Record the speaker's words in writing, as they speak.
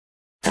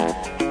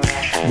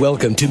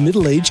Welcome to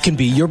Middle Age Can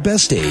Be Your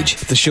Best Age,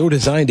 the show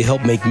designed to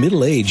help make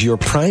middle age your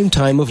prime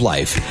time of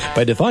life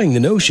by defying the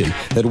notion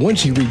that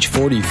once you reach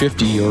 40,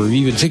 50, or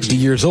even 60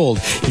 years old,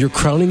 your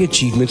crowning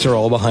achievements are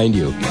all behind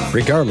you.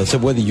 Regardless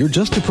of whether you're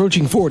just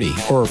approaching 40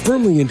 or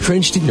firmly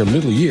entrenched in your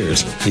middle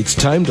years, it's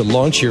time to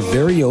launch your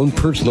very own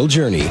personal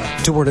journey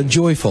toward a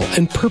joyful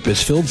and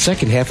purpose-filled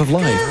second half of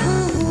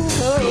life.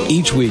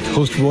 Each week,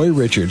 host Roy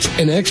Richards,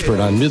 an expert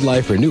on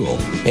midlife renewal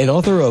and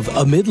author of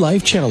A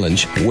Midlife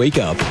Challenge, Wake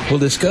Up, will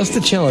discuss the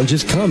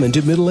challenges common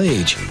to middle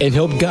age and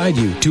help guide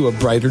you to a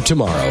brighter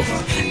tomorrow.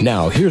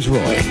 Now, here's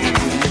Roy.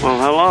 Well,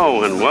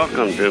 hello, and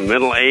welcome to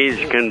Middle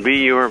Age Can Be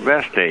Your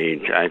Best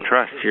Age. I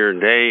trust your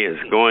day is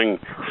going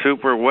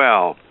super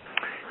well.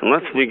 And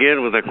let's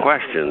begin with a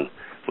question.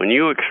 When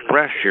you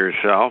express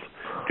yourself,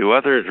 do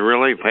others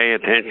really pay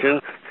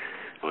attention?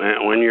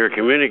 When you're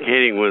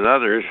communicating with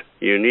others,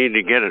 you need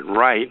to get it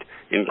right,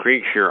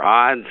 increase your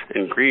odds,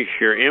 increase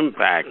your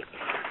impact.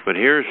 But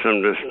here's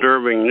some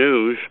disturbing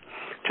news.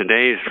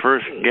 Today's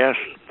first guest,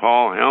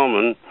 Paul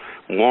Hellman,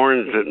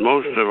 warns that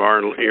most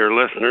of your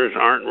listeners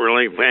aren't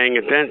really paying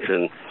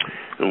attention.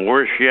 And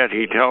worse yet,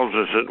 he tells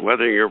us that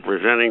whether you're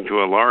presenting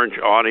to a large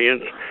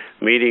audience,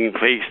 meeting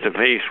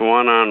face-to-face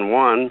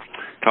one-on-one,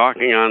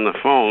 talking on the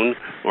phone,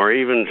 or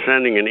even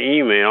sending an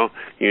email,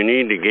 you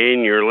need to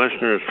gain your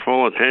listeners'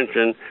 full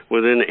attention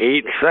within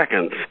 8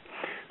 seconds.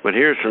 But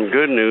here's some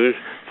good news.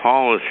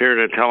 Paul is here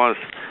to tell us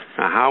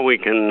how we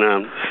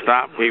can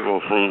stop people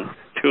from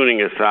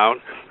tuning us out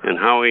and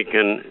how we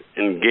can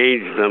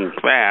engage them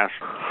fast,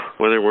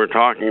 whether we're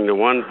talking to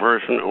one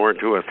person or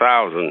to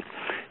 1,000.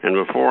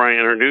 And before I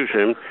introduce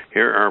him,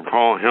 here are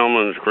Paul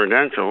Hellman's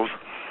credentials.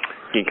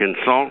 He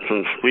consults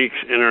and speaks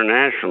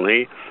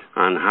internationally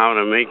on how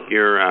to make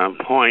your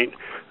point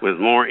with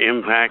more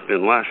impact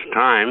in less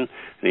time.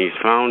 And he's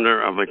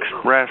founder of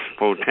Express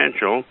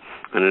Potential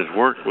and has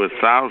worked with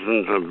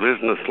thousands of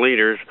business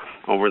leaders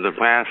over the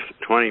past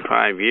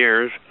 25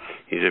 years.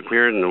 He's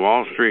appeared in the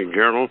Wall Street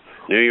Journal,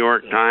 New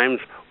York Times,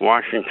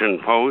 Washington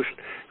Post,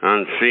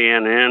 on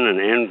CNN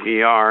and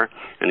NPR,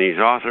 and he's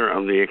author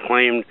of the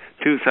acclaimed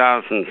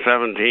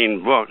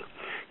 2017 book,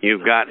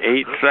 You've Got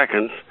 8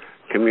 Seconds,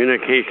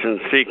 Communication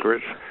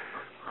Secrets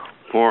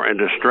for a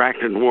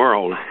Distracted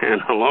World.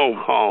 And hello,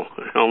 Paul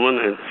Hellman.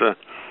 It's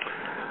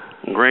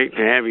great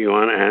to have you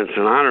on, and it's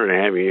an honor to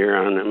have you here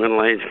on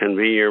Middle Age Can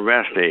Be Your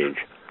Best Age.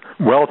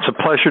 Well, it's a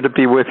pleasure to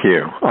be with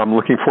you. I'm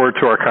looking forward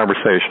to our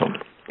conversation.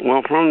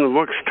 Well, from the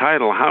book's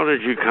title, how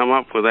did you come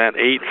up with that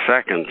 8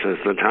 seconds as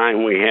the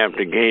time we have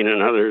to gain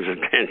another's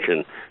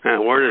attention?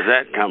 Where does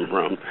that come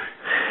from?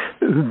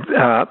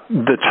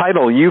 The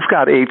title, You've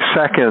Got 8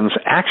 Seconds,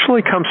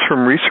 actually comes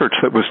from research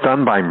that was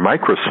done by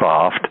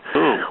Microsoft,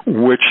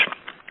 which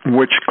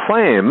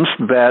claims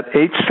that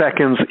 8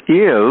 seconds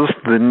is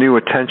the new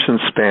attention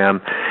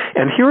span.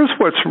 And here's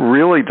what's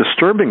really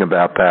disturbing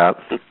about that.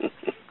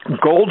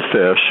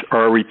 Goldfish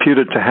are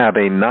reputed to have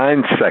a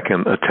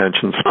 9-second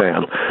attention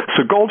span.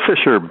 So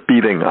goldfish are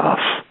beating us.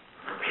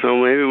 So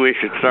maybe we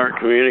should start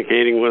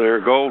communicating with our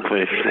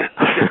goldfish then.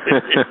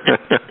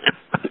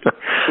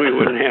 We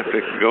wouldn't have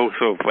to go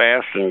so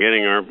fast in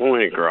getting our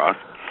point across.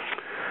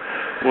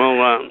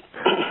 Well,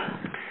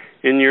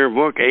 in your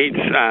book,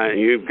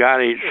 You've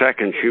Got 8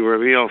 Seconds, you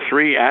reveal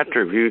 3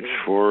 attributes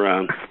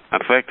for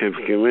effective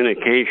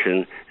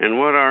communication. And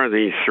what are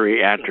these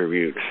 3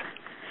 attributes?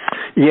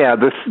 Yeah,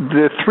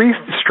 the 3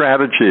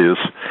 strategies,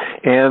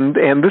 and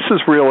this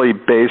is really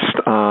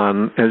based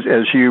on,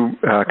 as you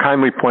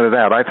kindly pointed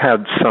out, I've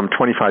had some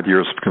 25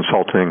 years of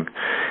consulting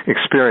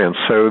experience,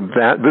 so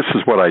this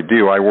is what I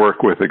do. I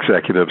work with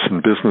executives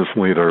and business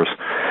leaders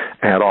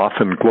at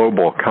often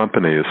global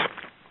companies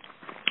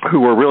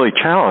who are really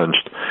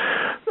challenged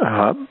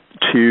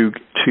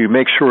to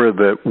make sure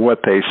that what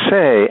they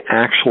say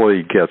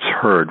actually gets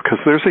heard, because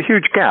there's a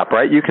huge gap,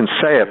 right? You can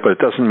say it, but it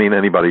doesn't mean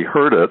anybody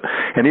heard it,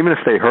 and even if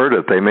they heard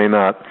it, they may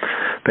not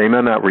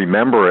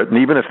remember it, and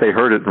even if they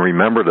heard it and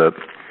remembered it,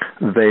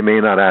 they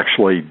may not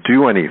actually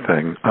do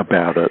anything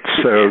about it.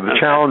 So the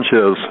challenge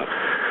is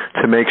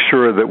to make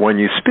sure that when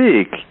you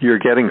speak, you're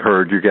getting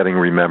heard, you're getting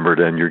remembered,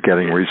 and you're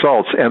getting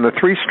results. And the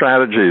 3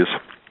 strategies,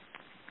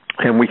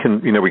 and we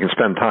can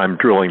spend time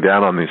drilling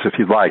down on these if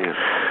you'd like.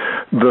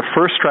 The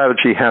first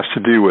strategy has to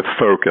do with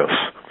focus,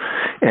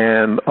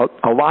 and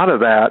a lot of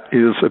that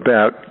is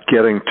about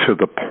getting to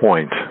the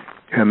point.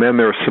 And then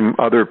there are some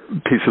other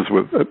pieces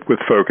with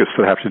focus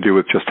that have to do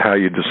with just how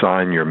you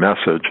design your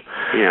message.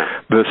 Yeah.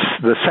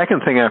 The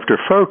second thing after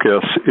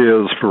focus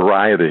is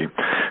variety.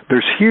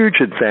 There's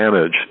huge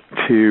advantage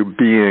to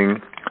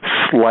being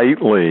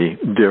slightly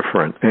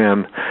different.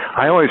 And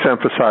I always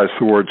emphasize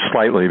the word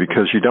slightly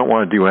because you don't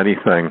want to do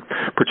anything,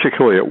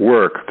 particularly at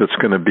work, that's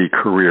going to be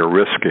career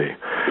risky.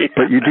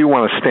 But you do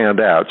want to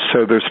stand out.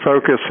 So there's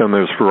focus and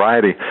there's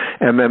variety.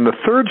 And then the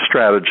third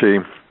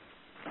strategy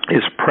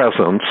is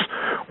presence,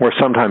 or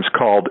sometimes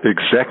called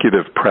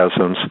executive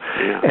presence.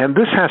 And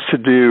this has to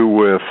do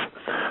with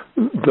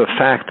the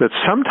fact that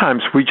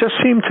sometimes we just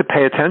seem to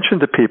pay attention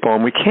to people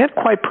and we can't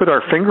quite put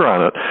our finger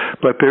on it,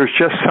 but there's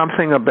just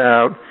something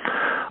about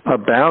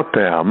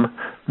them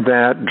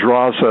that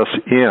draws us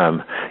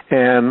in.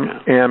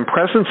 And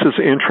presence is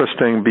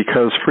interesting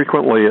because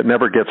frequently it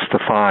never gets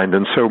defined.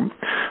 And so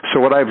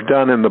what I've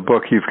done in the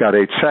book, You've Got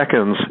 8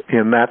 Seconds,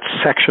 in that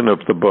section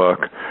of the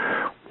book,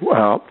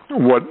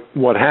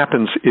 what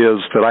happens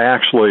is that I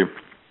actually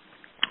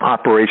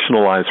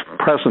operationalize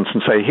presence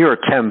and say, here are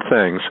 10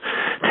 things,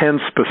 10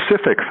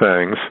 specific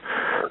things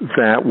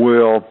that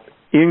will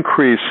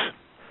increase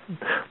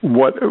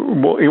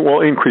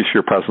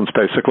your presence,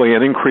 basically,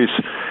 and increase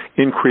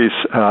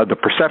the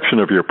perception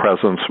of your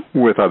presence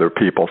with other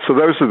people. So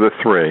those are the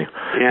three.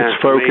 Yeah,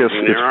 it's focus,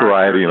 it's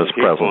variety, and it's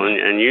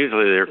presence. And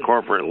usually they're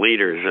corporate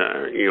leaders.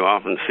 You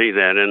often see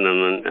that in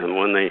them, and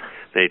when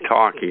they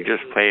talk, you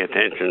just pay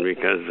attention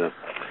because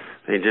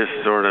they just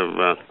sort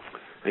of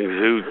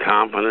exude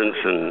confidence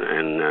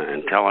and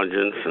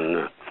intelligence,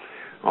 and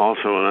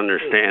also an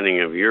understanding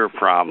of your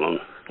problem,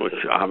 which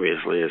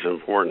obviously is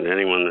important to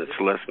anyone that's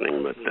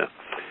listening. But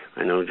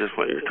I know just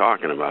what you're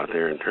talking about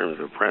there in terms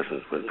of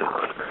presence. But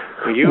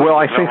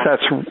I think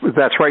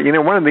that's right. You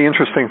know, one of the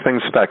interesting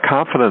things about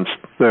confidence,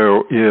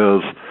 though,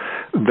 is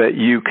that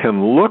you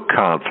can look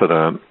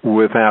confident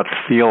without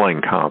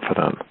feeling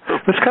confident.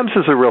 This comes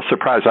as a real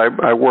surprise.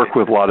 I work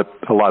with a lot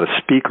of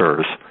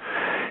speakers.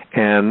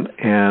 And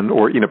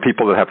or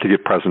people that have to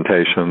give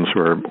presentations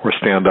or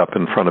stand up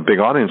in front of big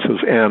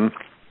audiences, and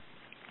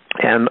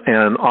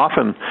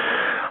often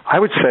I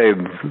would say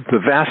the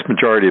vast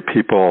majority of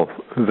people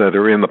that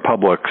are in the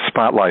public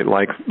spotlight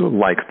like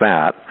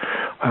that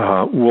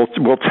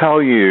will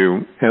tell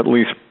you, at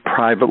least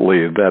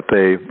privately, that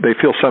they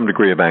feel some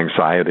degree of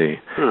anxiety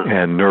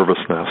and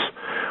nervousness,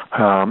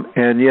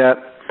 and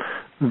yet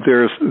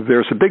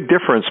there's a big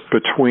difference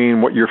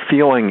between what you're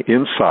feeling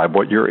inside,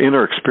 what your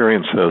inner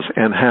experience is,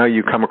 and how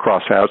you come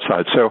across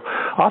outside. So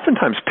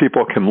oftentimes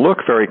people can look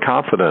very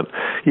confident,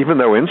 even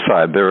though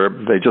inside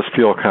they just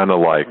feel kind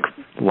of like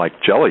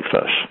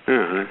jellyfish.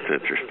 Yeah,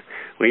 that's interesting.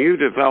 Well, you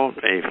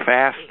developed a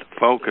fast,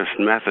 focused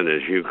method,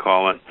 as you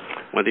call it,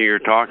 whether you're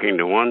talking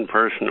to one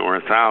person or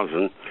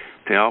 1,000,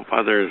 to help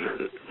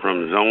others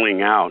from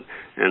zoning out.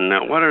 And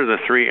what are the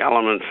 3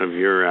 elements of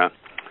your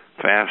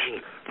fast,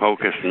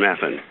 focused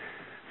method?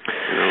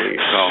 This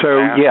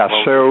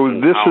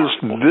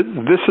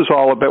is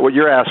all about what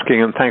you're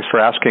asking, and thanks for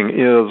asking,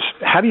 is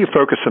how do you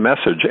focus a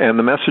message? And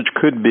the message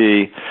could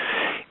be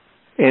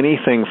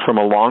anything from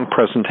a long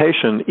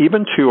presentation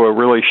even to a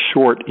really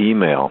short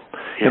email.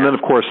 Yeah. And then,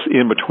 of course,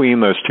 in between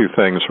those two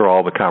things are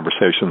all the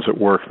conversations at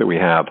work that we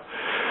have.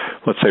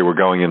 Let's say we're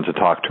going in to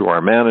talk to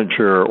our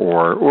manager,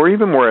 or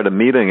even we're at a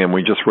meeting and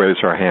we just raise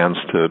our hands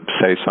to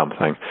say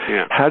something.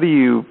 Yeah. How do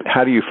you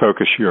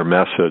focus your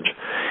message?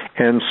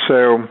 And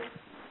so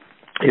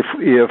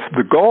if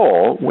the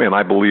goal, and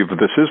I believe that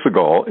this is the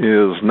goal,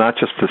 is not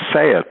just to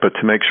say it, but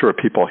to make sure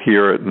people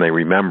hear it and they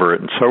remember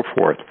it and so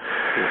forth,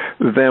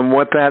 then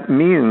what that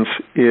means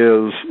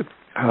is,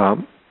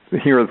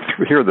 here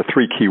are the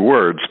 3 key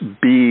words: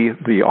 be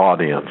the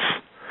audience.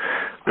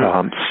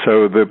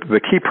 So the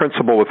key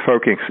principle with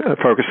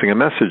focusing a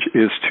message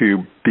is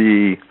to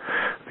be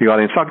the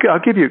audience.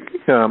 I'll give you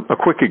a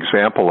quick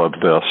example of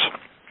this,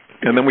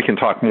 and then we can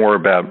talk more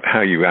about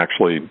how you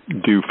actually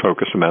do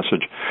focus a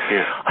message.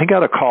 Yeah. I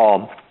got a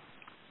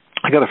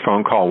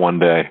phone call one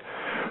day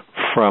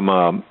from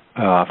a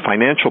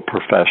financial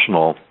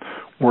professional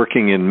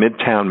working in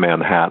Midtown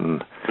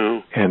Manhattan,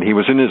 and he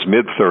was in his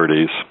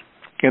mid-30s,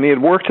 and he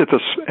had worked at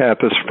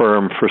this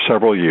firm for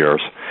several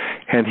years,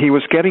 and he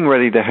was getting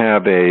ready to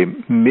have a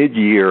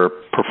mid-year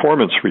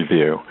performance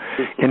review,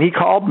 and he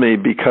called me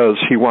because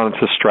he wanted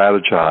to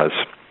strategize.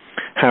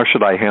 How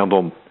should I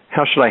handle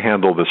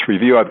this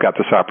review? I've got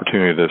this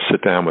opportunity to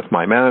sit down with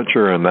my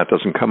manager, and that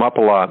doesn't come up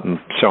a lot, and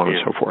so on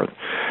and so forth.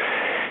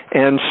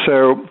 And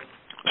so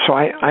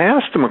I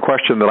asked him a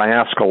question that I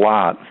ask a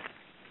lot,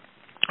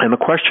 and the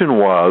question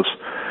was,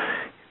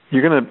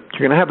 you're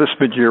gonna have this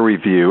mid-year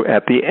review.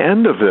 At the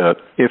end of it,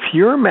 if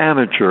your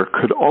manager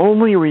could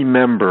only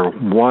remember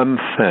one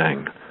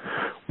thing,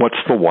 what's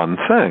the one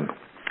thing?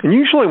 And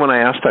usually when I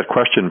ask that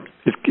question,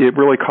 it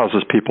really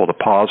causes people to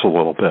pause a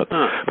little bit.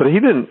 But he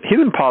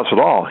didn't pause at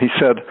all. He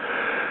said,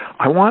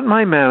 I want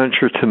my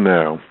manager to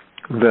know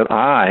that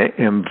I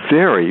am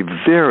very,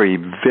 very,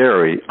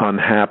 very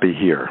unhappy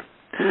here.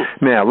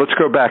 Now, let's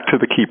go back to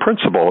the key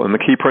principle, and the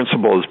key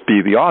principle is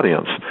be the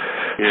audience.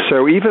 Yeah.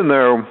 So even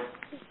though,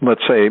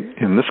 let's say,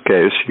 in this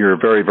case, you're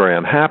very, very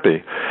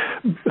unhappy,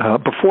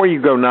 before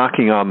you go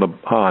knocking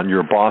on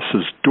your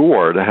boss's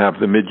door to have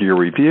the mid-year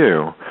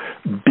review,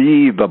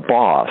 be the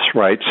boss,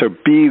 right? So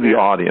be the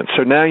audience.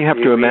 So now you have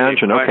to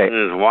imagine, the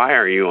question is, why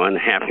are you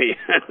unhappy?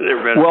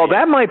 Well,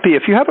 that might be,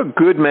 if you have a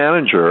good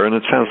manager, and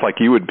it sounds like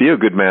you would be a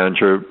good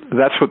manager,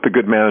 that's what the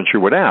good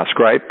manager would ask,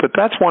 right? But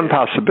that's one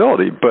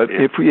possibility. But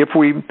if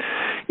we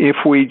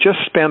just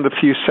spend a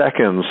few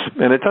seconds,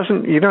 and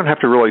you don't have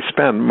to really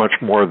spend much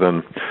more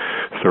than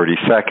 30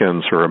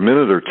 seconds or a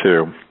minute or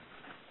two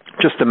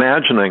just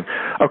imagining,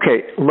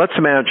 okay, let's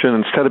imagine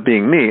instead of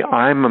being me,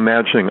 I'm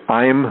imagining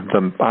I'm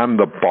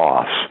the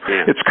boss.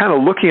 Yeah. It's kind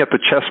of looking at the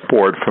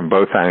chessboard from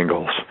both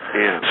angles.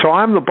 Yeah. So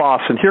I'm the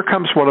boss, and here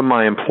comes one of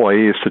my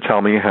employees to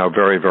tell me how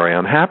very, very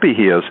unhappy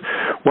he is.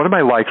 What am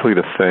I likely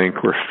to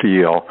think or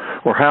feel,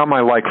 or how am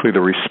I likely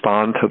to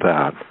respond to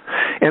that?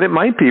 And it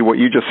might be what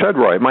you just said,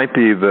 Roy. It might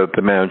be that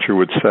the manager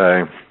would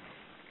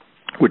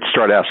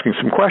start asking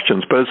some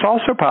questions, but it's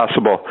also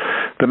possible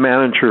the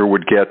manager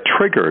would get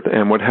triggered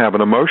and would have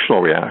an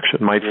emotional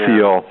reaction, might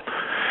feel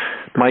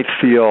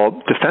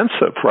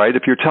defensive, right?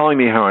 If you're telling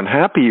me how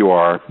unhappy you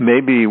are,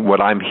 maybe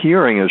what I'm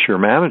hearing as your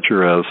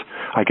manager is,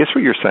 I guess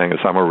what you're saying is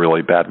I'm a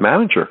really bad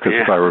manager, because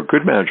if I were a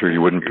good manager,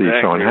 you wouldn't be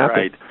so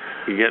unhappy. Right.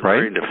 You get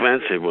very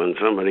defensive when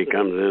somebody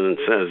comes in and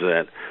says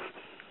that.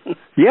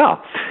 Yeah,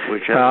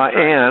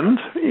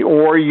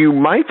 or you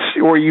might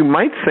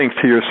think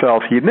to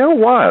yourself, you know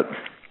what?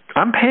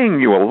 I'm paying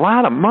you a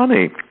lot of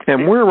money,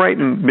 and we're right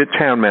in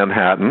Midtown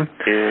Manhattan,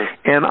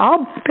 and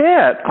I'll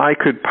bet I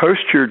could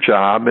post your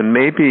job, and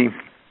maybe,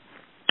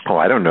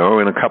 I don't know,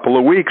 in a couple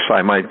of weeks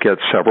I might get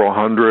several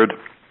hundred,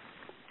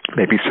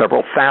 maybe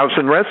several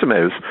thousand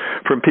resumes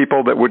from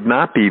people that would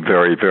not be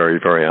very, very,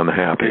 very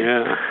unhappy.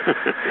 Yeah.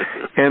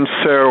 And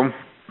so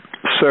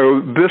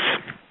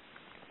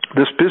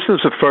this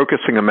business of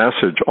focusing a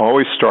message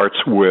always starts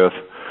with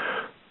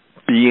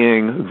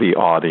being the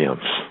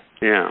audience.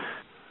 Yeah.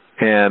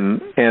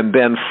 And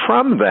then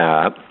from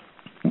that,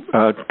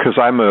 because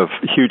I'm a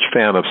huge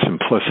fan of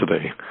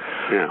simplicity,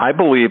 I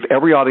believe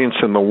every audience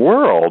in the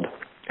world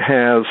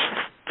has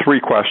 3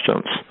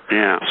 questions.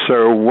 Yeah.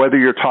 So whether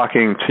you're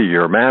talking to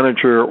your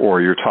manager,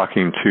 or you're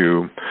talking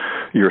to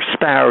your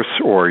spouse,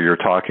 or you're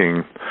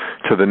talking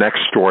to the next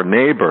door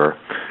neighbor,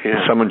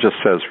 someone just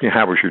says,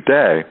 how was your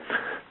day?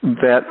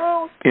 That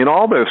in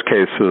all those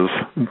cases,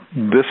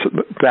 those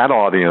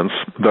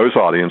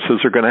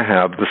audiences are going to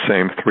have the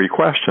same 3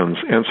 questions.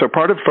 And so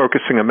part of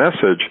focusing a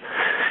message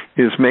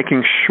is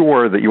making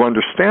sure that you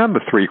understand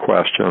the 3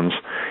 questions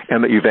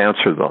and that you've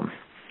answered them.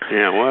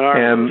 Yeah, what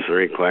are those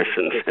 3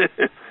 questions?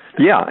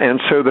 And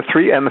so the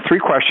 3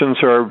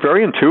 questions are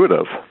very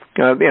intuitive.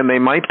 And they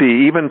might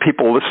be, even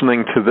people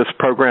listening to this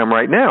program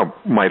right now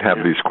might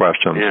have these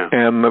questions. Yeah.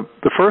 And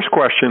the first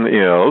question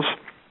is,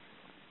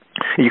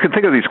 you can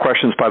think of these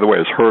questions, by the way,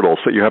 as hurdles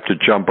that you have to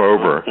jump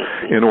over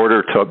in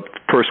order to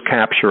first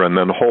capture and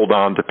then hold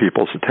on to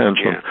people's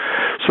attention.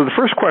 Yeah. So the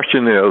first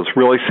question is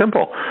really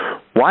simple.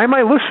 Why am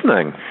I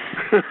listening?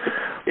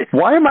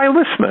 Why am I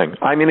listening?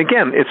 I mean,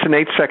 again, it's an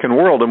 8-second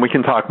world, and we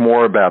can talk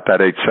more about that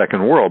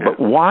 8-second world, but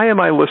why am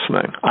I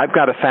listening? I've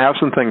got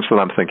 1,000 things that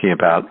I'm thinking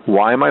about.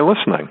 Why am I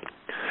listening?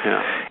 Yeah.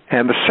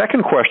 And the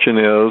second question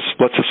is,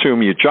 let's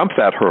assume you jump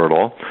that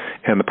hurdle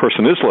and the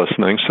person is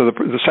listening. So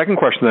the second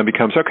question then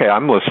becomes, okay,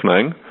 I'm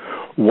listening.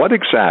 What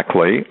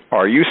exactly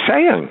are you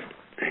saying?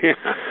 Yeah.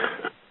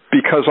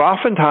 Because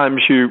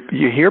oftentimes you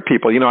hear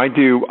people, I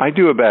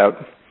do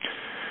about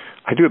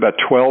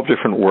 12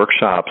 different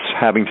workshops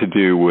having to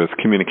do with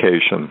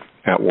communication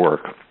at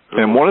work.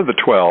 And one of the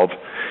 12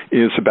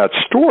 is about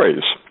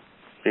stories.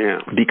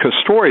 Yeah. Because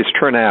stories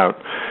turn out,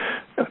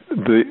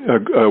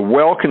 a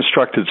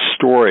well-constructed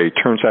story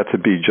turns out to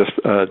be just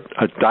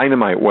a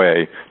dynamite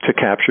way to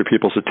capture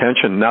people's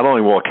attention. Not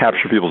only will it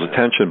capture people's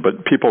attention,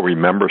 but people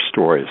remember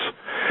stories.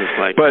 Just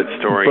like the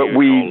story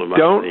you told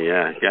about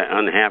the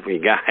unhappy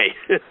guy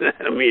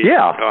that immediately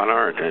caught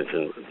our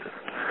attention.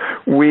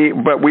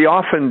 We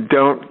often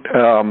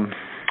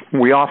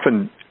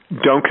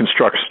don't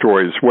construct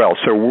stories well.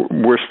 So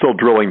we're still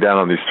drilling down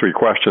on these 3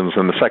 questions,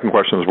 and the second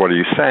question is, what are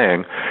you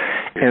saying?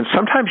 And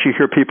sometimes you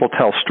hear people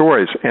tell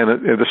stories, and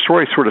the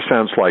story sort of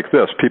sounds like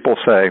this. People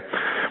say,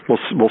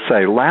 we'll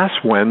say,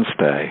 last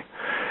Wednesday.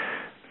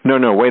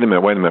 No, wait a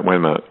minute.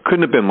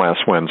 Couldn't have been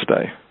last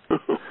Wednesday.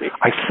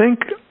 I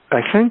think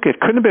it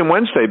couldn't have been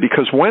Wednesday,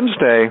 because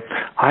Wednesday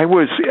I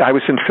was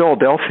in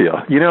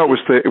Philadelphia. It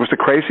was the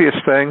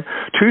craziest thing.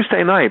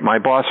 Tuesday night, my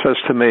boss says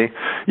to me,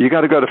 "You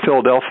got to go to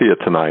Philadelphia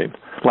tonight."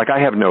 Like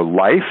I have no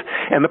life,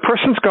 and the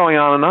person's going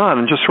on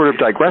and just sort of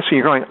digressing.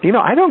 You're going,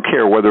 I don't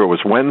care whether it was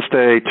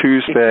Wednesday,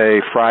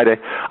 Tuesday, Friday,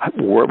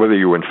 whether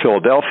you were in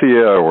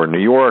Philadelphia or New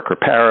York or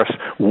Paris.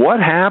 What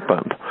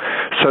happened?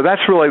 So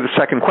that's really the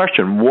second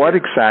question. What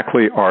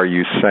exactly are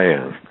you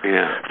saying?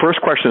 Yeah.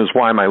 First question is,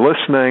 why am I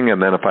listening?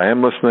 And then if I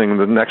am listening,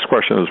 the next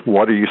question is,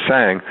 what are you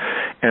saying?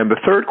 And the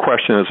third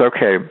question is,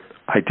 okay,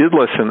 I did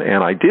listen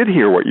and I did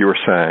hear what you were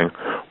saying.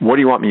 What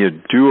do you want me to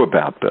do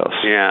about this?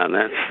 Yeah,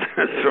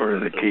 that's sort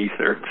of the key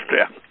third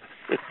step.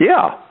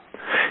 Yeah.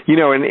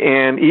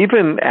 And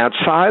even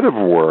outside of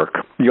work,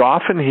 I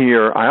often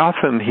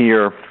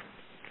hear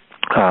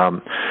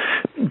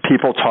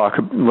people talk,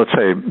 let's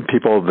say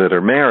people that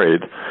are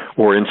married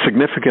or in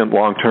significant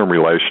long-term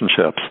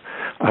relationships,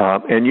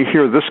 and you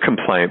hear this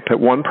complaint that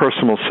one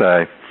person will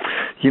say,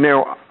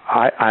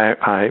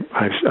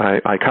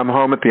 I come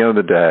home at the end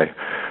of the day,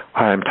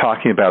 I'm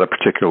talking about a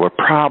particular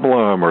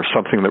problem or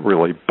something that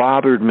really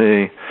bothered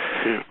me,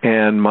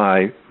 and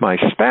my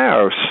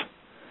spouse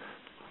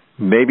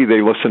maybe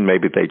they listen,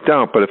 maybe they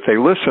don't. But if they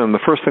listen, the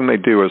first thing they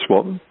do is,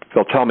 well,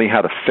 they'll tell me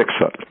how to fix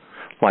it.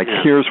 Like,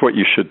 here's what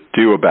you should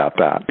do about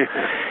that.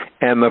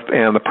 And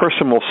the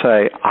person will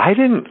say, I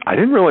didn't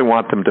really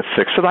want them to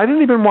fix it. I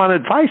didn't even want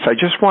advice. I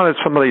just wanted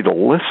somebody to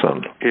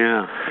listen.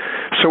 Yeah.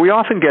 So we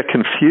often get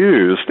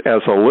confused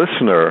as a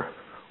listener.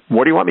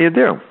 What do you want me to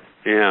do?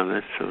 Yeah,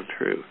 that's so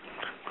true.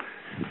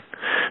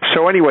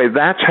 So anyway,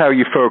 that's how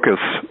you focus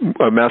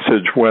a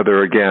message,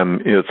 whether, again,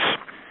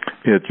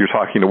 you're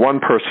talking to one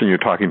person, you're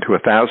talking to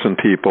 1,000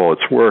 people,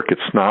 it's work,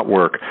 it's not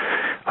work.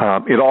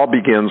 It all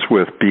begins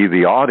with be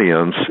the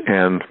audience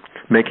and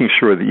making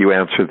sure that you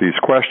answer these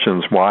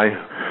questions. Why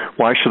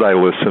should I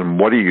listen?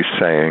 What are you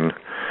saying?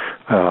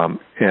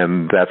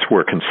 And that's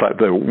where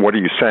the what are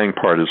you saying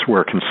part is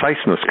where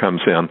conciseness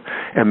comes in.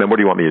 And then what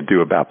do you want me to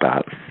do about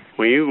that?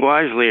 Well, you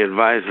wisely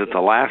advise that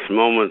the last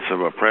moments of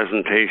a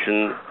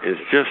presentation is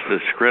just as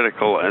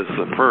critical as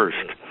the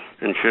first.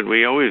 And should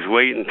we always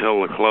wait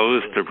until the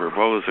close to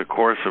propose a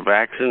course of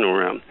action,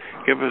 or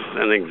give us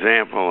an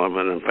example of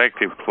an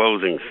effective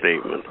closing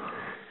statement?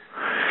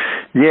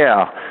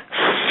 Yeah.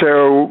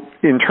 So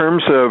in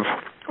terms of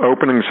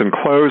openings and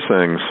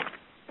closings,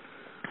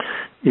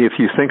 if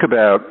you think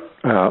about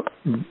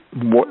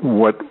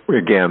what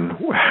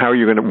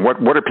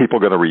are people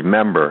going to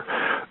remember?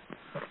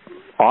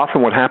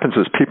 Often what happens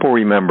is people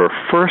remember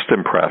first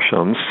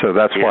impressions, so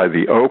that's why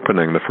the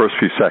opening, the first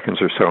few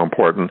seconds are so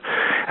important.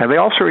 And they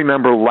also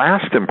remember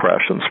last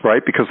impressions,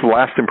 right? Because the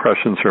last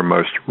impressions are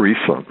most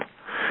recent.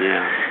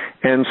 Yeah.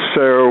 And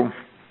so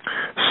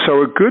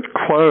a good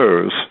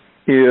close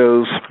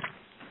is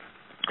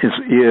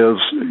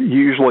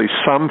usually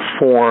some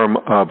form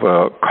of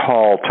a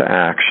call to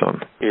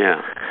action.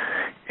 Yeah.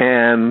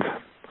 And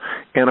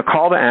a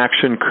call to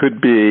action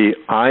could be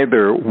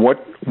either what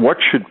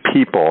should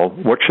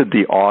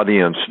the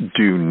audience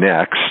do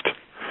next?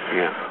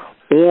 Yeah.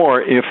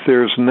 Or if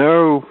there's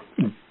no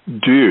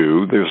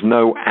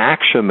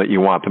action that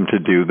you want them to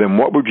do, then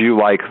what would you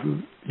like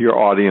your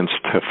audience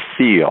to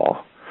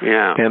feel?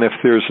 Yeah. And if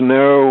there's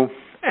no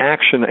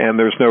action and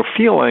there's no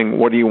feeling,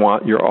 what do you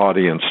want your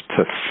audience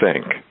to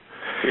think?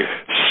 Yeah.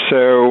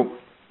 So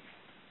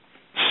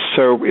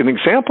an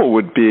example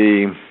would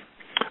be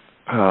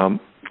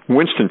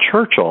Winston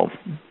Churchill.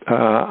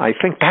 I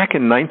think back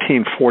in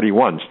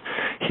 1941,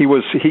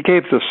 he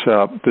gave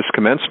this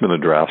commencement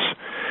address,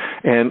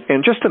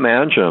 and just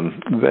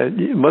imagine that.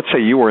 Let's say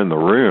you were in the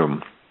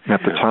room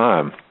at the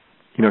time.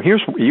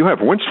 You have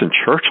Winston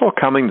Churchill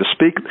coming to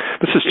speak.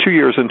 This is 2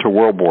 years into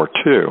World War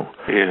II.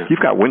 Yeah. You've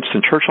got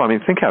Winston Churchill. I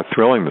mean, think how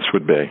thrilling this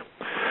would be.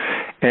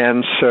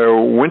 And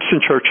so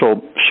Winston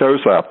Churchill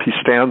shows up. He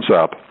stands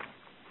up,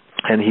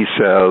 and he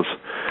says,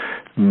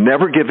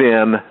 "Never give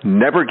in,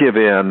 never give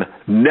in,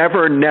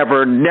 never,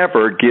 never,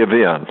 never give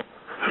in."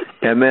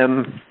 And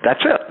then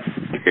that's it.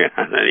 Yeah,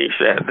 and then he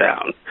sat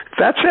down.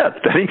 That's it.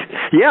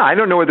 I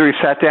don't know whether he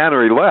sat down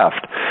or he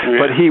left,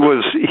 but he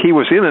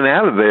was in and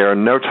out of there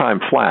in no time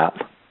flat.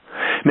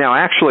 Now,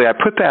 actually, I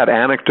put that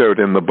anecdote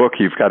in the book.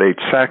 You've got 8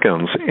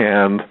 seconds,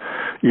 and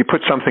you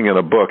put something in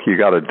a book, you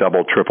got to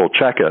double, triple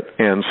check it.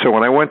 And so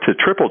when I went to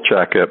triple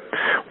check it,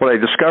 what I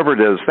discovered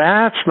is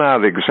that's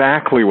not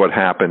exactly what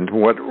happened.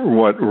 What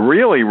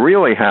really,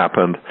 really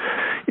happened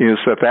is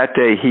that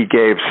day he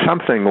gave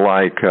something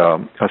like a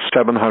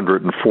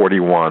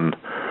 741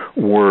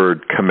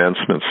 word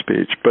commencement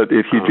speech. But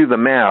if you do the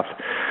math,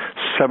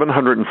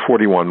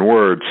 741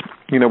 words,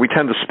 we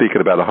tend to speak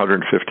at about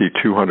 150,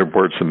 200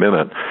 words a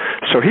minute.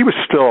 So he was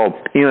still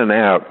in and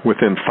out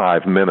within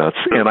 5 minutes.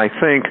 And I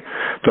think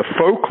the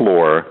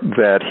folklore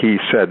that he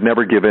said,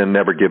 never give in,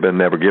 never give in,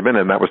 never give in,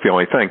 and that was the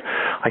only thing,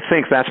 I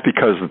think that's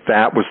because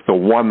that was the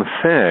one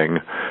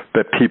thing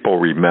that people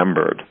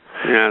remembered.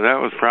 Yeah, that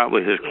was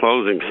probably his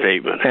closing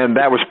statement. And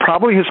that was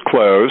probably his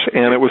close,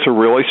 and it was a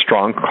really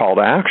strong call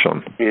to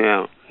action.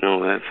 Yeah,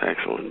 no, that's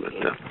excellent.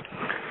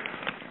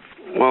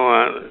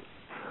 But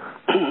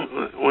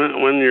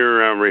when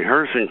you're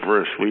rehearsing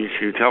for a speech,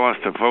 you tell us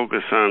to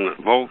focus on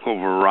vocal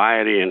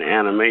variety and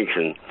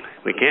animation.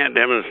 We can't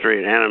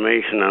demonstrate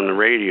animation on the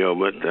radio,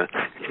 but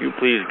if you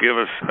please give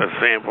us a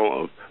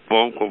sample of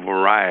vocal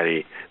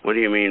variety. What do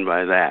you mean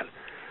by that?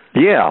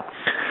 Yeah.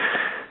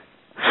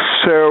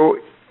 So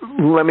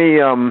let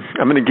me, I'm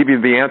going to give you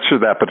the answer to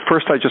that, but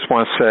first I just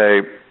want to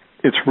say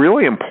it's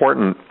really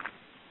important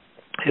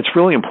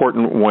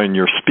when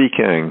you're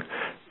speaking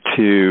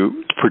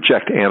to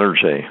project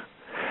energy.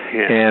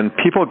 Yeah. And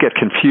people get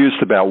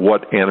confused about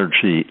what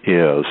energy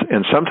is.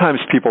 And sometimes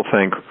people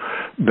misthink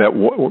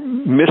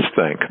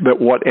that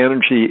what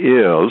energy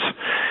is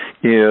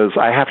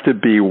I have to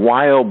be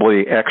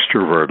wildly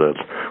extroverted,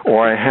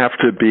 or I have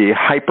to be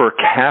hyper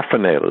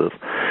caffeinated,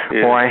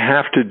 or I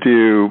have to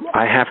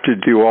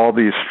do all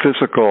these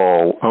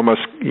physical,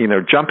 almost,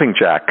 jumping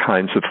jack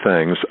kinds of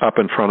things up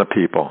in front of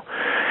people.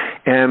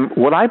 And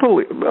what I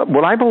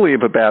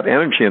believe about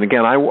energy, and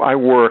again, I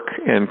work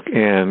and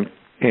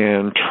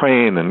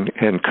train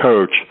and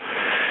coach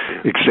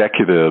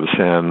executives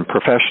and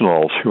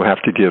professionals who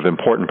have to give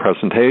important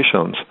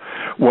presentations.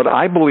 what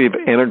I believe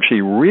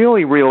energy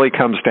really, really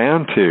comes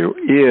down to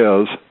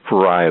is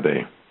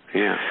variety.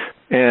 Yeah.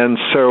 And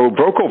so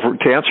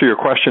to answer your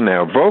question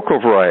now, vocal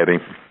variety,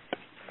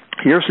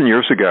 years and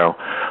years ago,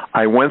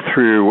 I went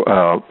through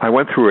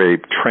a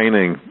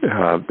training.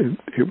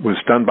 It was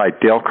done by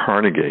Dale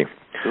Carnegie.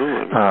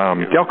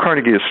 Dale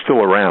Carnegie is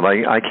still around.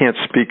 I can't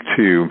speak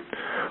to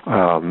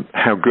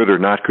how good or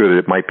not good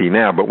it might be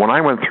now, but when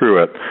I went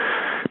through it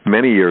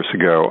many years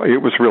ago,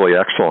 it was really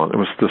excellent. It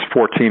was this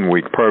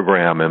 14-week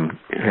program,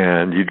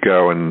 and you'd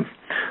go and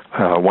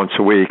once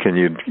a week, and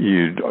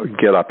you'd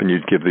get up and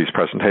you'd give these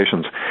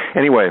presentations.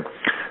 Anyway,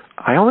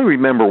 I only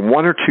remember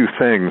one or two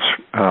things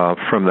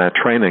from that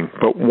training,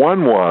 but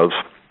one was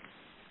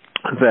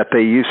that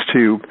they used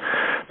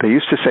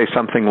to say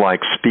something like,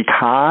 speak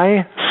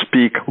high,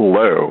 speak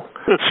low,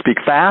 speak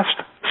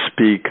fast,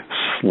 speak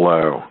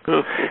slow.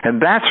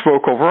 And that's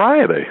vocal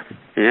variety.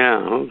 Yeah,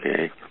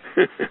 okay.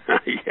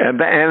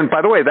 And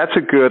by the way, that's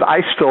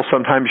I still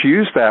sometimes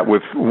use that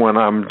when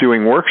I'm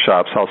doing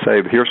workshops. I'll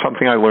say, here's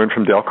something I learned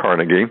from Dale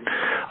Carnegie,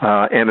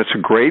 and it's a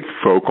great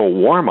vocal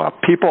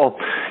warm-up. People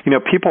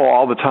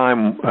all the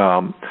time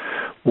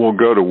will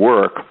go to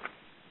work,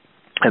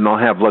 and they'll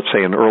have, let's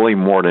say, an early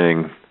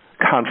morning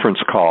conference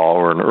call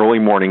or an early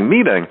morning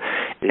meeting,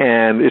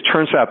 and it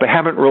turns out they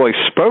haven't really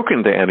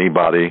spoken to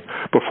anybody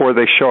before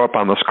they show up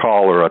on this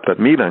call or at that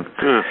meeting,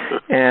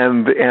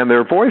 and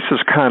their voice is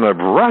kind of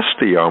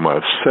rusty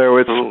almost. So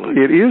it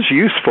is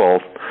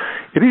useful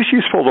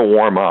to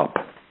warm up.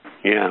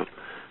 Yeah,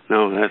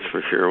 no, that's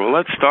for sure. Well,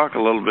 let's talk a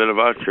little bit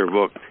about your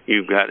book.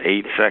 You've got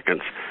 8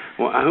 seconds.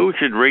 Well, who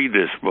should read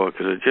this book?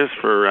 Is it just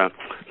for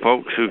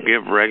folks who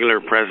give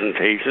regular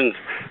presentations,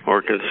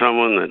 or can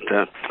someone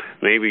that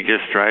maybe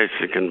just tries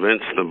to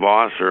convince the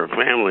boss or a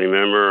family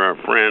member or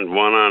a friend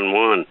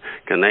one-on-one,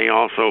 can they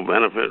also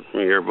benefit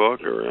from your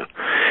book? Or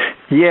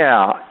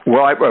Yeah,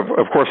 well,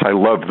 of course, I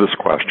love this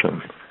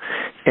question.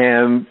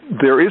 And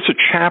there is a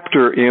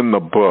chapter in the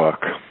book.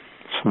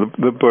 So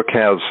the book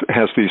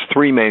has these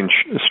 3 main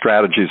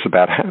strategies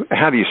about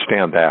how do you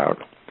stand out.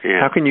 Yeah.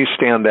 How can you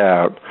stand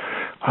out?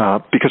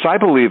 Because I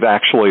believe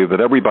actually that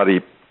everybody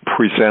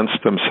presents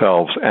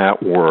themselves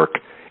at work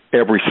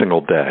every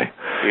single day.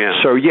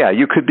 Yeah. So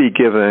you could be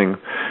giving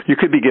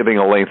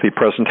a lengthy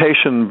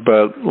presentation,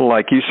 but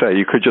like you say,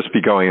 you could just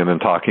be going in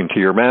and talking to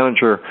your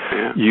manager.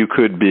 Yeah. You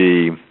could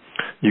be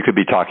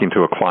talking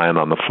to a client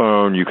on the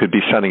phone. You could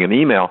be sending an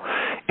email,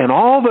 and in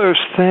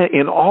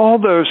all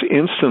those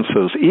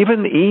instances,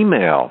 even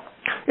email.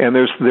 And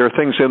there are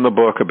things in the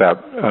book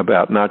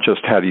about not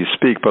just how do you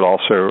speak, but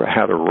also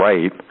how to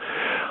write.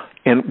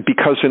 And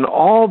because in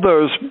all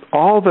those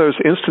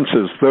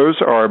instances,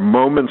 those are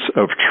moments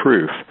of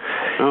truth.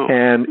 Oh.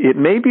 And it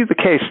may be the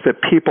case that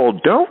people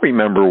don't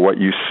remember what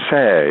you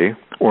say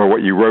or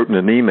what you wrote in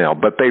an email,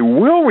 but they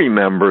will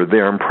remember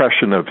their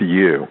impression of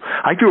you.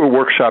 I do a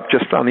workshop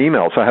just on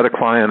emails. I had a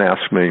client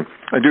ask me,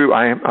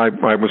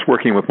 I was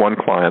working with one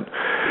client,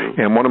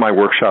 and one of my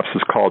workshops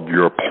is called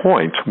Your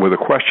Point with a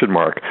question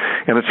mark,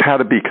 and it's how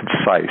to be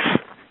concise.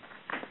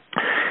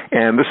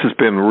 And this has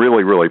been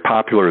really, really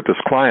popular at this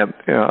client,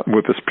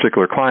 with this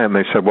particular client.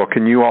 They said, well,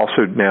 can you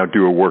also now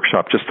do a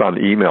workshop just on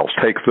emails?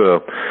 Take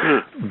the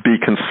be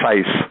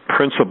concise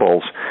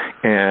principles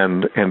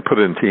and put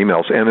it into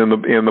emails. And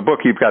in the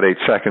book, you've got 8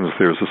 seconds.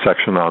 There's a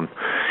section on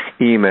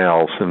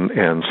emails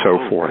and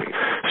so forth.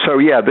 So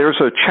there's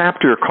a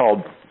chapter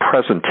called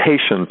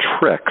Presentation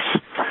Tricks,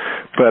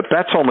 but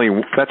that's only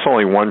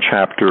one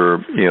chapter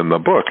in the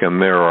book,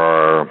 and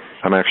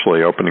I'm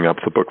actually opening up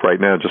the book right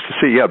now just to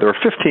see. There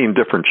are 15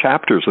 different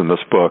chapters in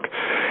this book,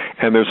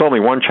 and there's only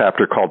one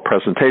chapter called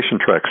Presentation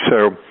Tricks.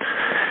 So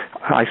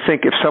I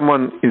think if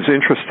someone is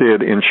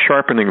interested in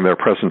sharpening their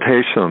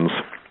presentations,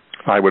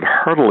 I would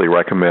heartily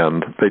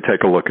recommend they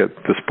take a look at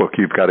this book.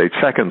 You've got 8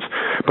 seconds.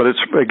 But it's,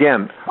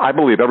 again, I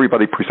believe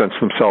everybody presents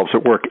themselves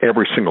at work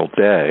every single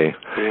day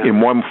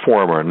in one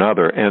form or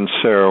another. And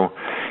so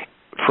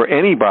for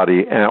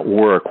anybody at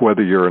work,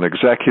 whether you're an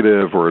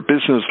executive or a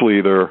business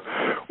leader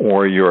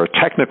or you're a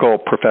technical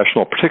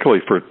professional,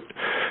 particularly for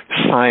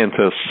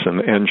scientists and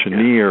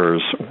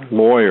engineers,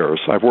 lawyers,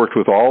 I've worked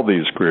with all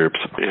these groups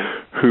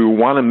who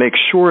want to make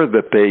sure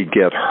that they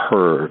get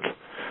heard.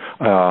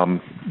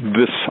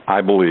 This,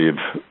 I believe,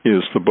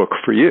 is the book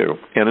for you.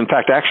 And in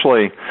fact,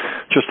 actually,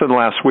 just in the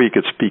last week,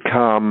 it's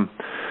become,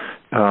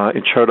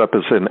 it showed up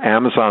as an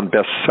Amazon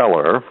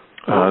bestseller,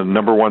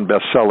 #1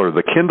 bestseller,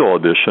 the Kindle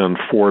edition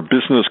for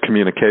business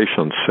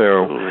communication.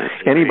 So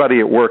anybody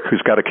at work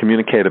who's got to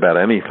communicate about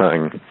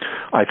anything,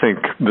 I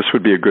think this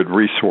would be a good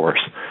resource.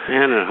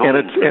 And at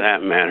home, for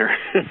that matter.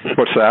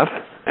 What's that?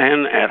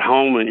 And at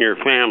home in your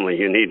family,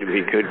 you need to be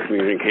a good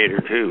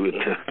communicator, too.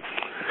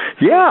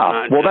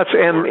 Well, that's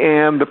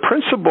and the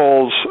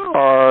principles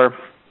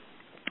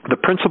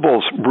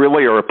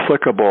really are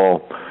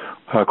applicable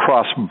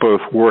across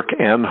both work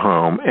and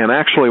home. And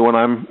actually, when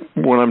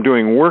I'm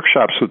doing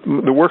workshops,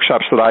 the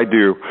workshops that I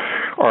do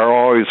are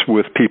always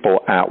with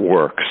people at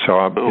work. So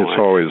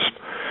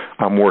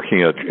I'm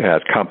working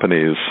at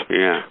companies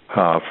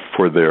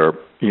for their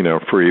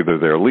for either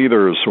their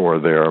leaders or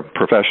their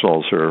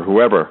professionals or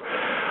whoever.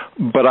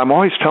 But I'm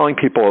always telling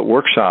people at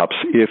workshops,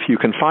 if you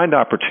can find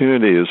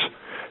opportunities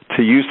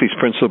to use these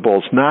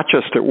principles not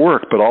just at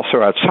work but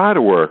also outside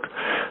of work,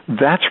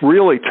 that's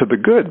really to the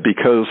good,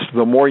 because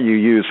the more you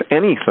use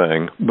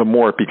anything, the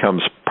more it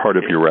becomes part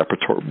of your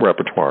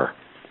repertoire.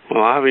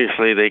 Well,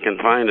 obviously they can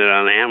find it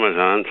on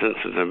Amazon since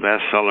it's a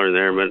bestseller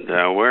there, but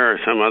where are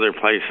some other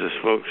places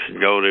folks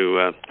should go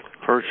to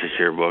purchase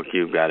your book?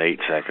 You've got 8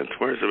 seconds.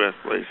 Where's the best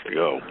place to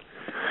go?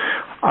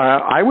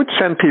 I would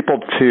send people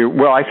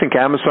to, I think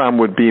Amazon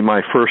would be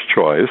my first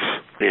choice.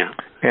 Yeah.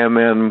 And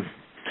then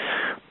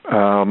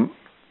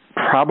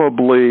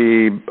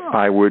probably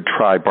I would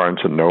try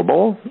Barnes &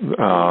 Noble.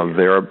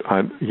 They're,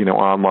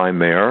 online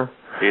there.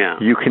 Yeah.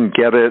 You can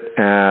get it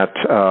at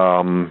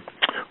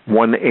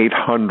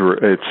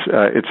 1-800.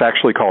 It's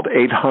actually called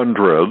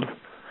 800.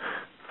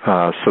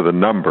 So the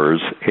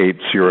numbers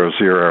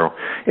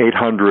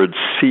 800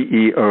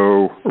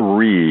 CEO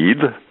Read.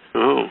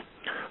 Oh.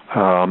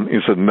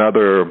 Is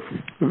another.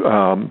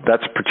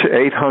 That's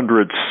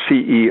 800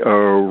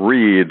 CEO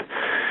Read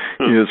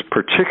is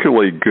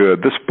particularly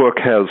good. This book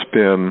has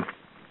been.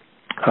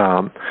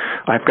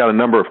 I've got a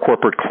number of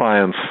corporate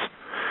clients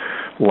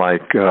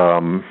like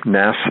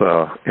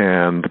NASA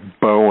and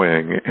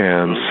Boeing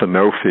and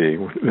Sanofi,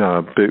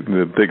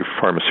 the big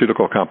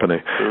pharmaceutical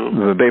company.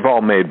 They've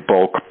all made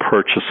bulk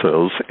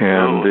purchases,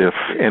 and if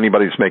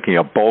anybody's making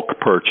a bulk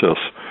purchase,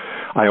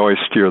 I always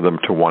steer them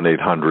to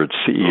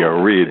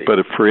 1-800-CEO Read.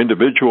 But for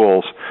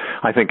individuals,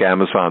 I think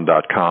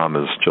Amazon.com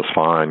is just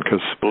fine,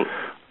 because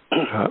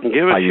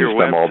give us I use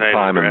them all the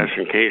time. Address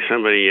in case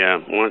somebody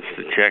wants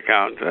to check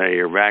out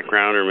your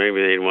background, or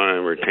maybe they'd want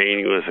to retain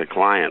you as a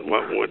client.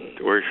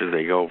 Where should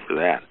they go for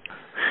that?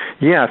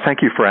 Yeah,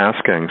 thank you for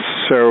asking.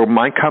 So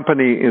my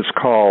company is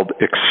called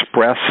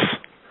Express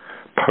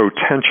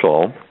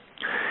Potential,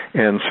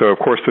 and so of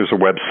course there's a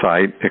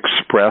website,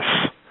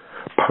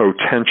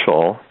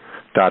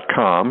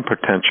 expresspotential.com.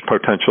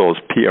 Potential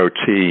is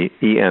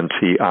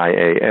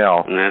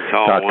POTENTIAL. And that's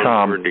all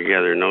one word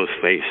together, no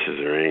spaces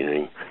or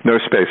anything. No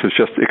spaces,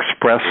 just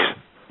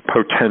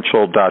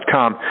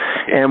expresspotential.com.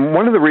 And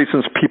one of the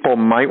reasons people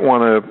might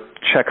want to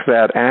check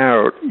that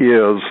out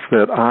is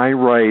that I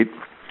write,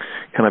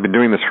 and I've been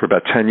doing this for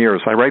about 10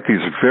 years, I write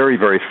these very,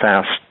 very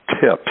fast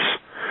tips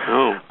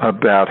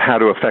about how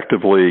to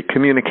effectively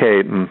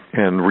communicate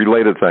and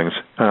related things.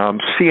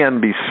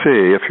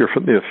 CNBC, if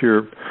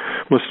your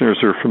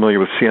listeners are familiar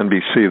with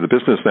CNBC, the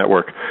business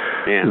network,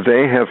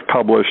 they have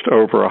published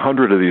over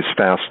 100 of these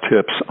fast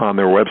tips on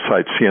their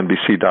website,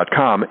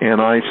 CNBC.com,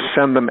 and I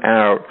send them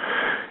out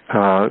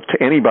to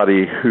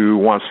anybody who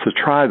wants to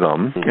try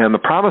them. And the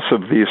promise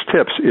of these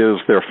tips is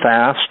they're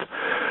fast,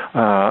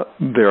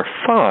 they're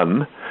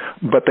fun,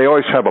 but they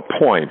always have a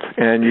point,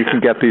 and you can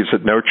get these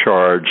at no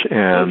charge,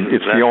 and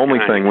it's the only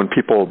thing, when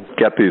people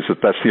get these,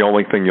 that's the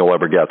only thing you'll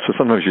ever get. So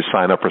sometimes you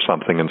sign up for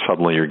something and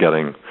suddenly you're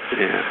getting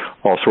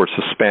all sorts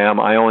of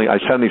spam. I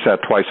send these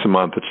out twice a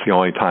month. It's the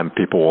only time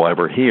people will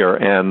ever hear,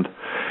 and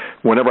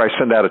whenever I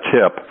send out a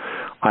tip,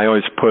 I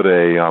always put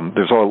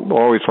there's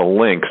always a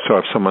link,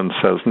 so if someone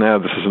says, no,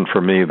 this isn't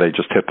for me, they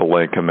just hit the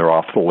link and they're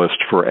off the list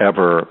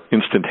forever,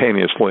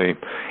 instantaneously,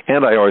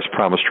 and I always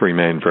promise to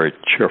remain very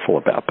cheerful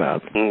about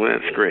that. Well,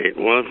 that's great.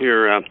 Well, if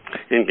you're,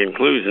 in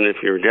conclusion,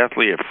 if you're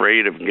deathly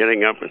afraid of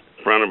getting up in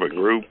front of a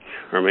group,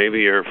 or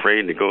maybe you're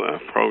afraid to go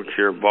approach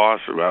your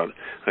boss about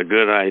a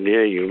good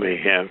idea you may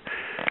have,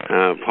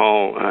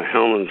 Paul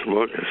Hellman's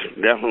book is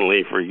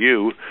definitely for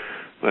you.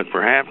 But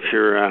perhaps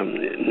you're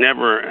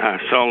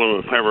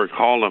seldom if ever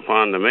called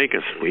upon to make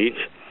a speech.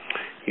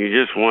 You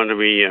just want to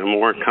be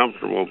more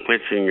comfortable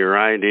pitching your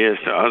ideas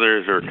to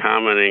others or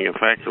commenting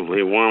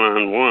effectively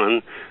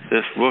one-on-one.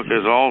 This book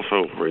is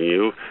also for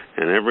you,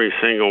 and every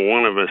single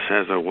one of us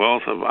has a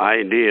wealth of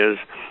ideas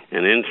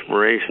and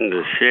inspiration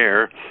to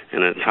share,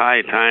 and it's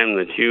high time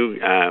that you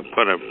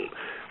put a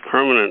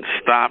permanent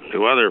stop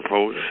to other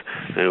folks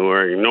who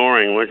are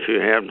ignoring what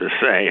you have to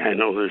say. I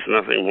know there's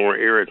nothing more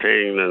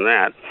irritating than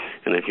that.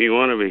 And if you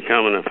want to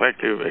become an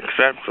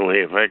exceptionally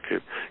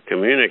effective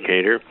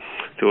communicator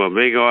to a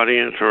big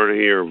audience or to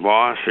your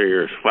boss or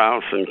your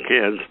spouse and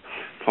kids,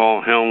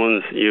 Paul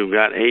Hellman's You've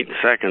Got 8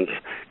 Seconds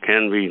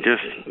can be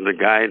just the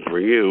guide for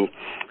you.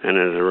 And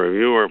as a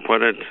reviewer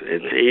put it,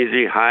 it's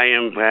easy, high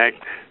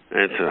impact.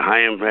 It's a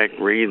high impact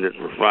read that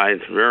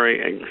provides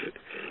very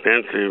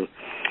extensive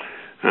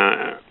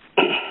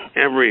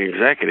every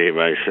executive,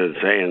 I should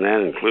say, and that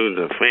includes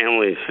a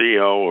family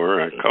CEO or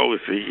a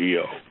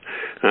co-CEO,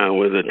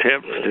 with the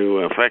tips to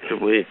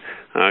effectively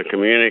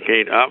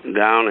communicate up,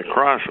 down,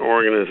 across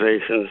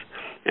organizations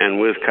and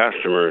with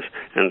customers.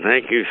 And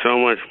thank you so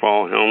much,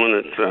 Paul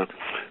Hellman. It's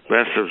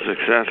best of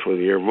success with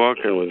your book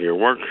and with your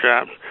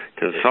workshops,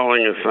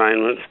 consulting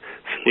assignments,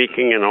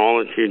 speaking, and all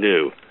that you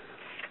do.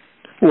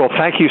 Well,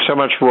 thank you so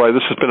much, Roy.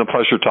 This has been a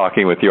pleasure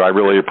talking with you. I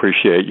really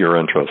appreciate your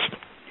interest.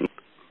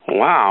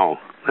 Wow.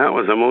 That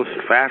was a most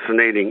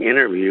fascinating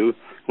interview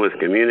with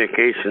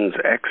communications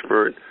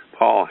expert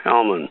Paul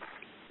Hellman.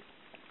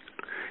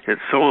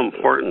 It's so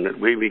important that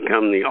we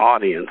become the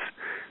audience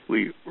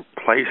we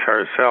place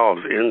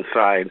ourselves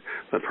inside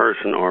the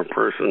person or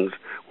persons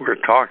we're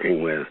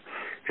talking with.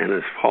 And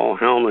as Paul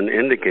Hellman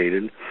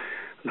indicated,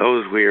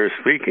 those we are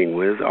speaking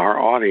with, our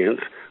audience,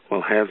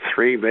 will have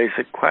three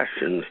basic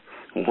questions.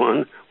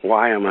 1,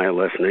 why am I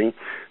listening?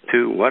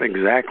 2, what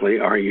exactly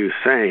are you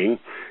saying?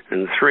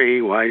 And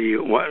 3, what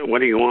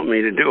do you want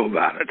me to do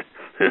about it?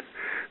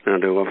 Now,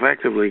 to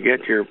effectively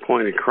get your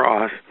point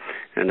across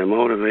and to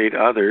motivate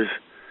others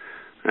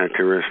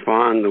to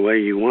respond the way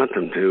you want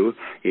them to,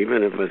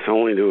 even if it's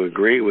only to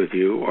agree with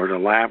you or to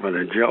laugh at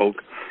a joke,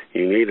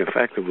 you need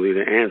effectively to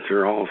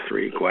answer all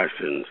three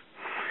questions.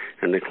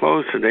 And to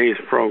close today's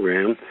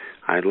program,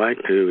 I'd like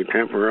to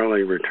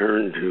temporarily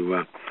return to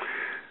a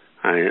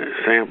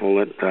sample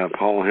that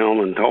Paul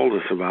Hellman told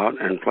us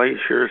about, and place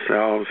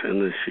yourselves in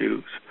the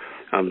shoes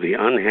of the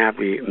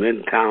unhappy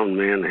Midtown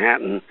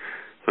Manhattan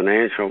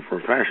financial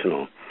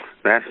professional.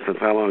 That's the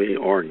fellow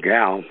or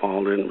gal,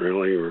 Paul didn't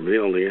really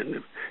reveal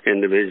the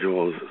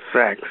individual's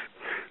sex,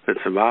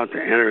 that's about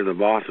to enter the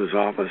boss's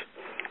office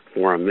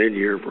for a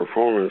mid-year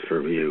performance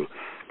review.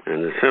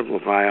 And to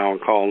simplify, I'll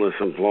call this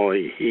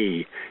employee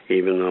he,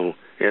 even though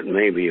it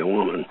may be a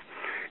woman.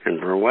 And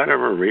for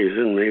whatever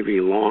reason, maybe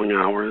long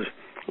hours,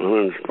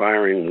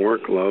 uninspiring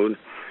workload,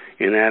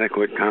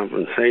 inadequate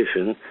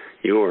compensation,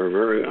 you are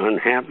very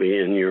unhappy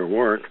in your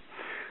work.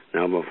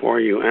 Now, before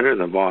you enter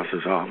the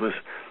boss's office,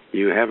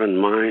 you have in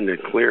mind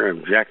a clear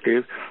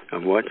objective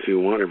of what you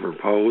want to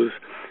propose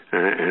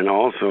and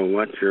also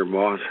what your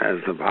boss has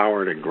the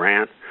power to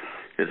grant.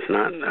 It's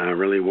not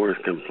really worth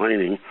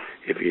complaining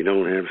if you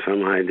don't have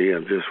some idea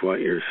of just what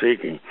you're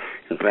seeking.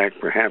 In fact,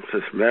 perhaps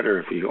it's better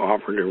if you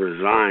offer to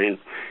resign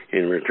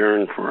in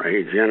return for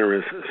a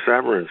generous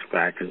severance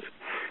package,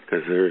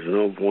 because there's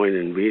no point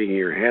in beating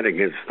your head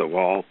against the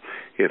wall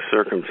if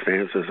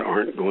circumstances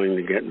aren't going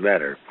to get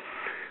better.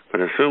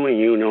 But assuming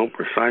you know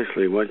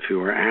precisely what you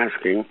are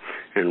asking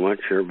and what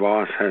your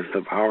boss has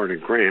the power to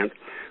grant,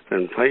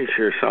 then place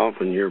yourself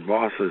in your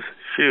boss's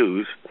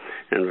shoes,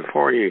 and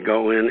before you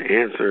go in,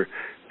 answer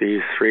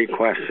these three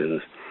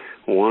questions.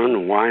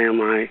 1, why am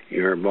I,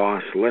 your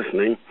boss,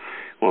 listening?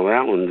 Well,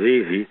 that one's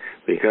easy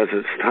because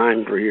it's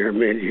time for your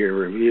mid-year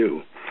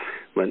review.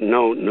 But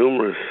note,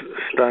 numerous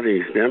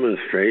studies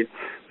demonstrate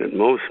that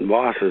most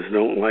bosses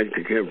don't like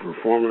to give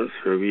performance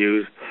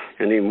reviews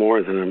any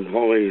more than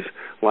employees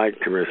like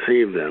to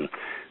receive them.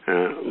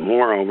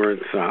 Moreover,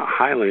 it's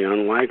highly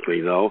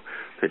unlikely, though,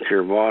 that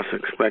your boss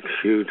expects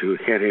you to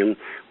hit him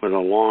with a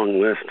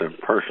long list of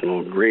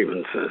personal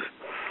grievances.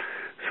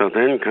 So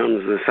then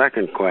comes the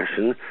second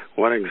question,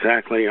 what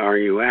exactly are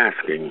you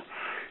asking?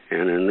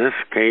 And in this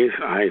case,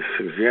 I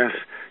suggest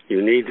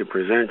you need to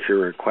present your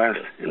request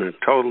in a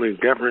totally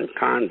different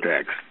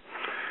context.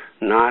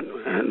 Not,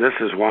 this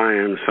is why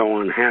I'm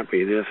so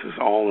unhappy, this is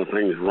all the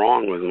things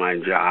wrong with my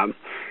job.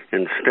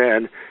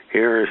 Instead,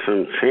 here are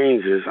some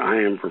changes I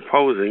am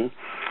proposing,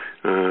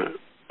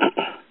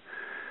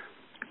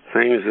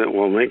 things that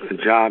will make the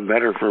job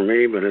better for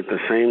me, but at the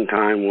same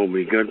time will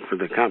be good for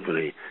the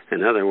company.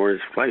 In other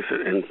words, place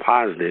it in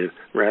positive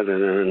rather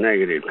than a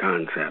negative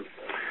context.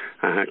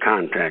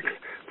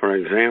 For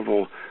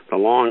example, the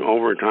long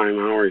overtime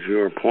hours you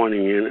are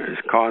pointing in is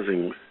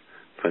causing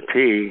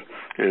fatigue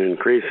and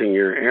increasing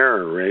your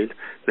error rate,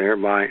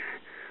 thereby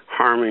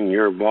harming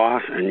your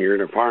boss and your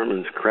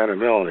department's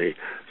credibility.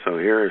 So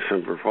here are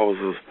some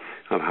proposals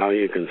of how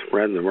you can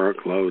spread the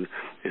workload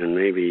and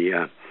maybe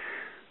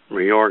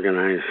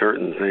reorganize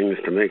certain things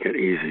to make it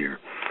easier.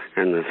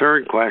 And the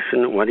third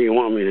question, what do you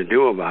want me to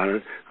do about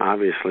it?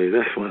 Obviously,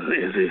 this one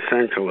is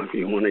essential if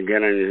you want to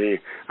get anything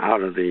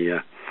out of the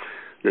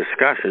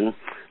discussion.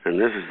 And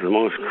this is the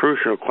most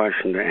crucial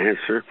question to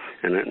answer,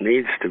 and it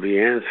needs to be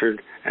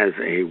answered as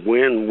a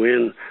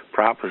win-win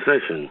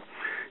proposition.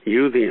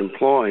 You, the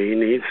employee,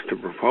 needs to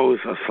propose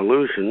a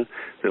solution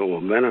that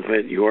will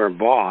benefit your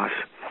boss.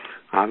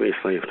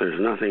 Obviously, if there's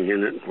nothing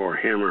in it for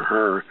him or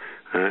her,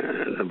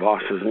 the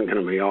boss isn't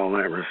going to be all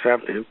that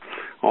receptive.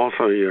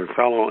 Also, your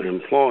fellow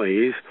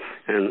employees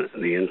and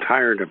the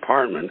entire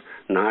department,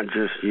 not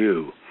just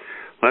you.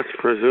 Let's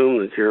presume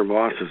that your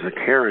boss is a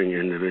caring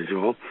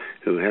individual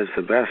who has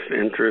the best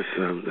interests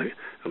of the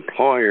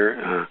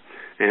employer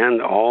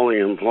and all the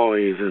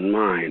employees in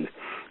mind.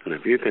 And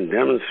if you can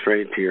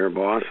demonstrate to your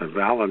boss a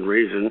valid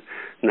reason,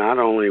 not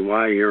only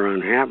why you're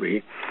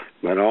unhappy,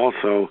 but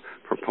also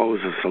propose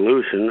a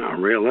solution, a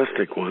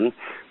realistic one,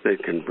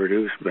 that can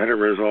produce better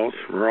results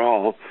for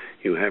all,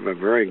 you have a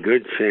very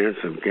good chance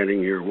of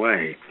getting your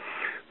way.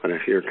 But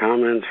if your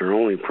comments are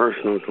only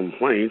personal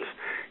complaints,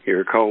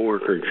 your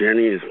coworker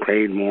Jenny is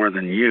paid more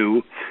than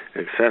you,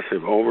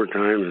 excessive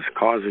overtime is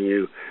causing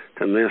you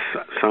to miss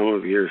some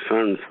of your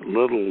son's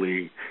Little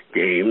League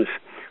games,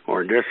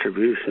 or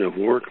distribution of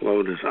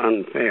workload is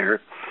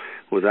unfair,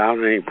 without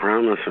any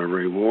promise of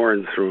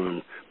reward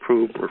through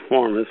improved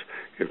performance,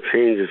 if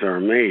changes are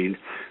made,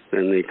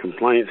 then the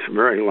complaints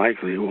very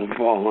likely will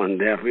fall on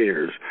deaf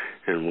ears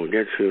and will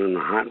get you in the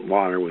hot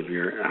water with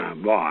your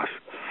boss.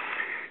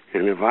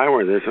 And if I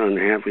were this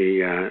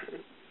unhappy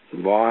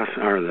boss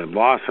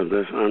of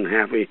this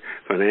unhappy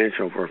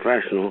financial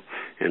professional,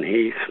 and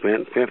he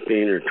spent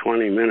 15 or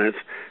 20 minutes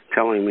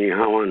telling me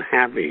how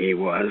unhappy he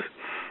was.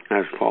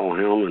 As Paul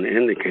Hellman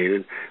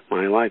indicated,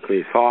 my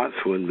likely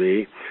thoughts would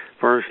be,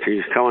 first,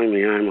 he's telling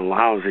me I'm a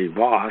lousy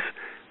boss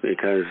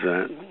because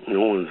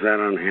no one's that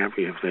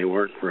unhappy if they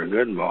work for a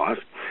good boss.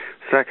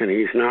 Second,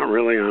 he's not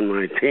really on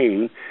my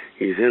team.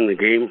 He's in the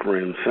game for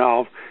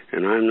himself,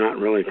 and I'm not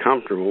really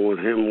comfortable with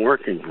him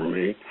working for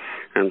me.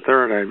 And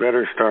third, I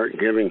better start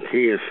giving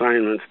key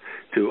assignments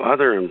to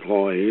other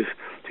employees,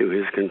 to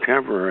his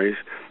contemporaries,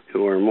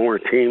 who are more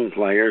team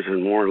players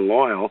and more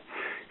loyal,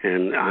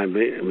 and I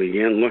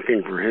begin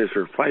looking for his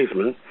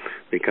replacement,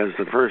 because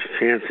the first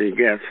chance he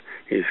gets,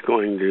 he's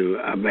going to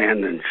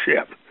abandon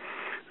ship.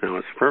 Now,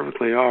 it's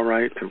perfectly all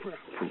right to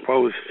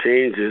propose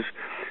changes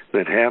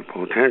that have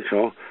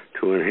potential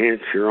to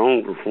enhance your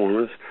own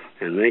performance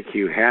and make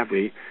you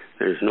happy.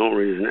 There's no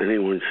reason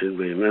anyone should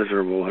be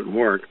miserable at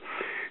work,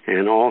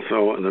 and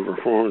also the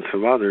performance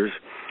of others.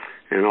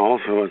 And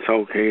also, it's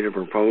okay to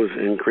propose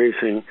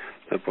increasing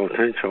the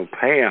potential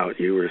payout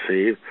you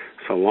receive,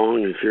 so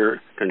long as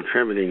you're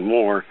contributing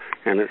more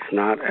and it's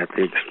not at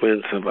the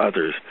expense of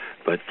others.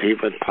 But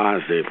keep it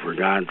positive, for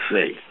God's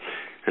sake.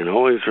 And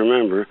always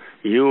remember,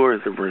 you are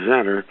the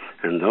presenter,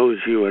 and those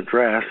you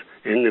address,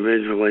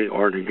 individually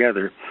or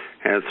together,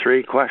 have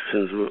 3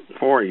 questions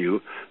for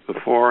you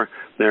before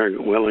they're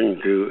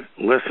willing to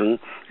listen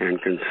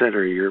and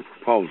consider your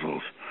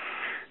proposals.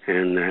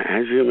 And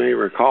as you may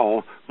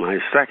recall, my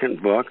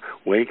second book,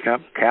 Wake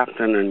Up,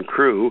 Captain and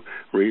Crew,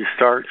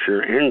 Restart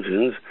Your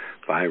Engines,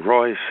 by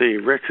Roy C.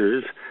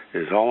 Richards,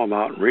 is all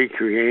about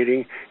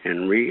recreating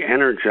and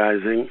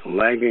re-energizing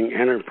lagging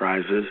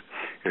enterprises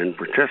and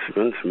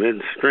participants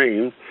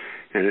midstream,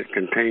 and it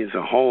contains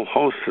a whole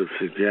host of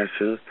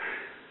suggestions,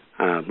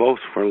 both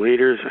for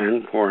leaders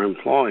and for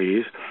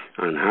employees,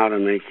 on how to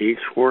make each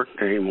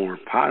workday more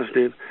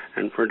positive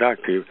and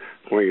productive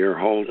for your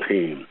whole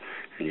team.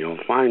 And you'll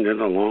find it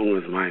along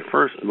with my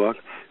first book,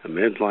 A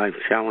Midlife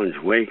Challenge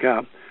Wake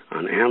Up,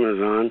 on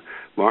Amazon,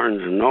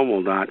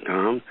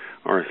 BarnesandNoble.com,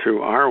 or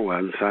through our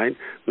website,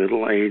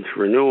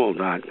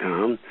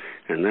 MiddleAgeRenewal.com.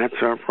 And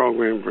that's our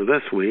program for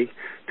this week.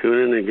 Tune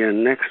in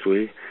again next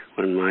week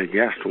when my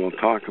guest will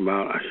talk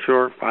about a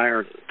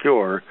surefire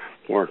cure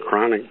for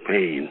chronic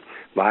pain.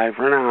 Bye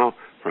for now.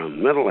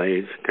 From Middle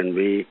Age Can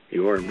Be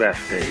Your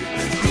Best Age.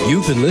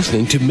 You've been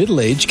listening to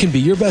Middle Age Can Be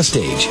Your Best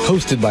Age,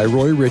 hosted by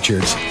Roy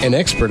Richards, an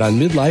expert on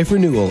midlife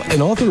renewal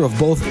and author of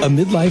both A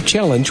Midlife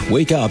Challenge,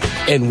 Wake Up,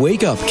 and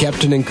Wake Up,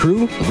 Captain and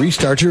Crew,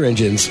 Restart Your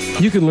Engines.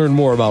 You can learn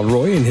more about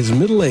Roy and his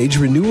Middle Age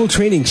Renewal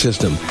Training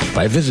System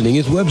by visiting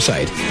his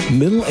website,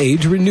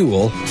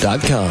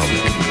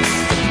 middleagerenewal.com.